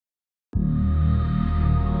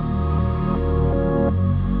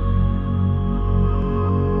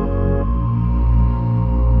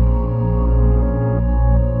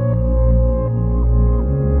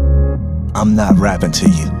I'm not rapping to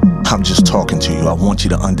you, I'm just talking to you. I want you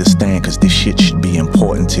to understand, cause this shit should be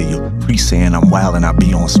important to you. Pre-saying I'm wild and I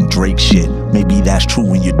be on some Drake shit. Maybe that's true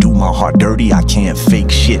when you do my heart dirty, I can't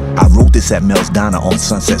fake shit. I wrote this at Mel's Diner on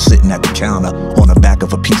Sunset, sitting at the counter on the back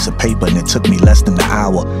of a piece of paper, and it took me less than an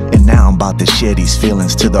hour. And now I'm about to share these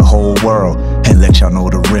feelings to the whole world, and let y'all know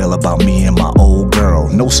the real about me and my old girl.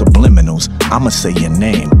 No subliminals, I'ma say your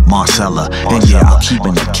name, Marcella. And yeah, I'll keep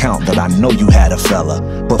an account that I know you had a fella.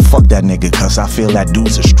 But fuck that nigga, cause I feel that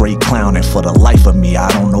dude's a straight clown. And for the life of me,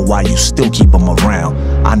 I don't know why you still keep him around.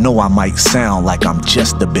 I know I might sound like I'm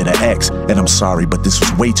just a bitter ex, and I'm sorry, but this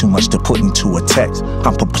was way too much to put into a text.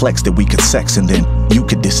 I'm perplexed that we could sex and then you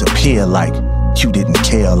could disappear like you didn't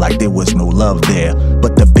care, like there was no love there.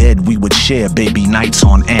 But the bed we would share, baby, nights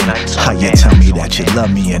on end. How you tell me that you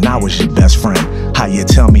love me and I was your best friend? How you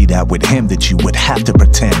tell me that with him that you would have to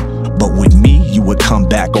pretend, but with me you would come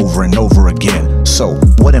back over and over again? So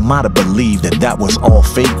what am I to believe, that that was all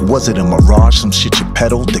fake? Was it a mirage, some shit you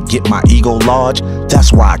peddled to get my ego large?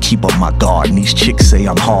 That's why I keep up my guard, and these chicks say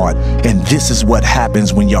I'm hard, and this is what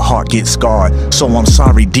happens when your heart gets scarred. So I'm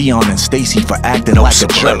sorry Dion and Stacy for acting like a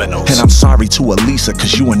jerk, and I'm sorry to Elisa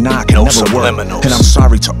cause you and I can never work, and I'm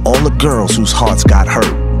sorry to all the girls whose hearts got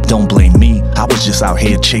hurt. Don't blame me, I was just out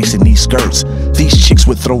here chasing these skirts. These chicks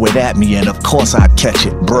would throw it at me and of course I'd catch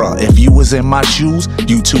it. Bruh, if you was in my shoes,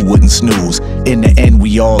 you too wouldn't snooze. In the end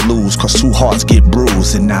we all lose, cause two hearts get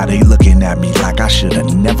bruised. And now they looking at me like I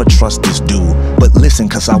should've never trust this dude. But listen,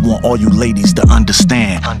 cause I want all you ladies to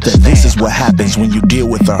understand that this is what happens when you deal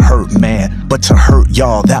with a hurt man. But to hurt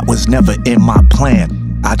y'all, that was never in my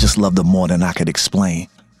plan. I just loved her more than I could explain.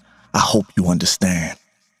 I hope you understand.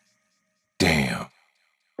 Damn.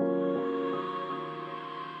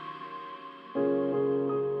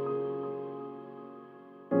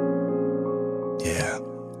 Yeah,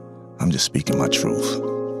 I'm just speaking my truth.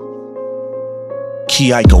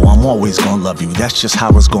 Keiko, I'm always gonna love you, that's just how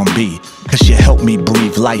it's gonna be. Cause you helped me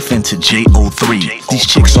breathe life into J03. These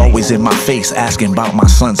chicks always in my face asking about my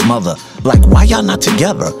son's mother. Like, why y'all not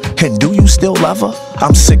together? And do you still love her?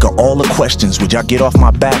 I'm sick of all the questions, would y'all get off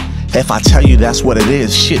my back? If I tell you that's what it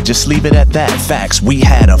is, shit, just leave it at that. Facts, we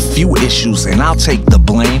had a few issues and I'll take the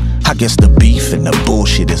blame. I guess the beef and the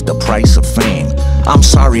bullshit is the price of fame. I'm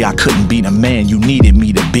sorry I couldn't be the man you needed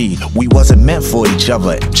me to be. We wasn't meant for each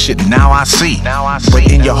other, shit, now I see. But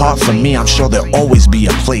in your heart for me, I'm sure there'll always be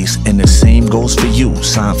a place. And the same goes for you,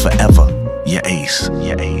 signed forever, your ace.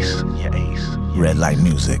 Red light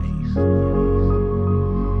music,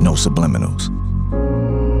 no subliminals.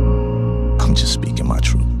 I'm just speaking my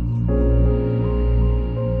truth.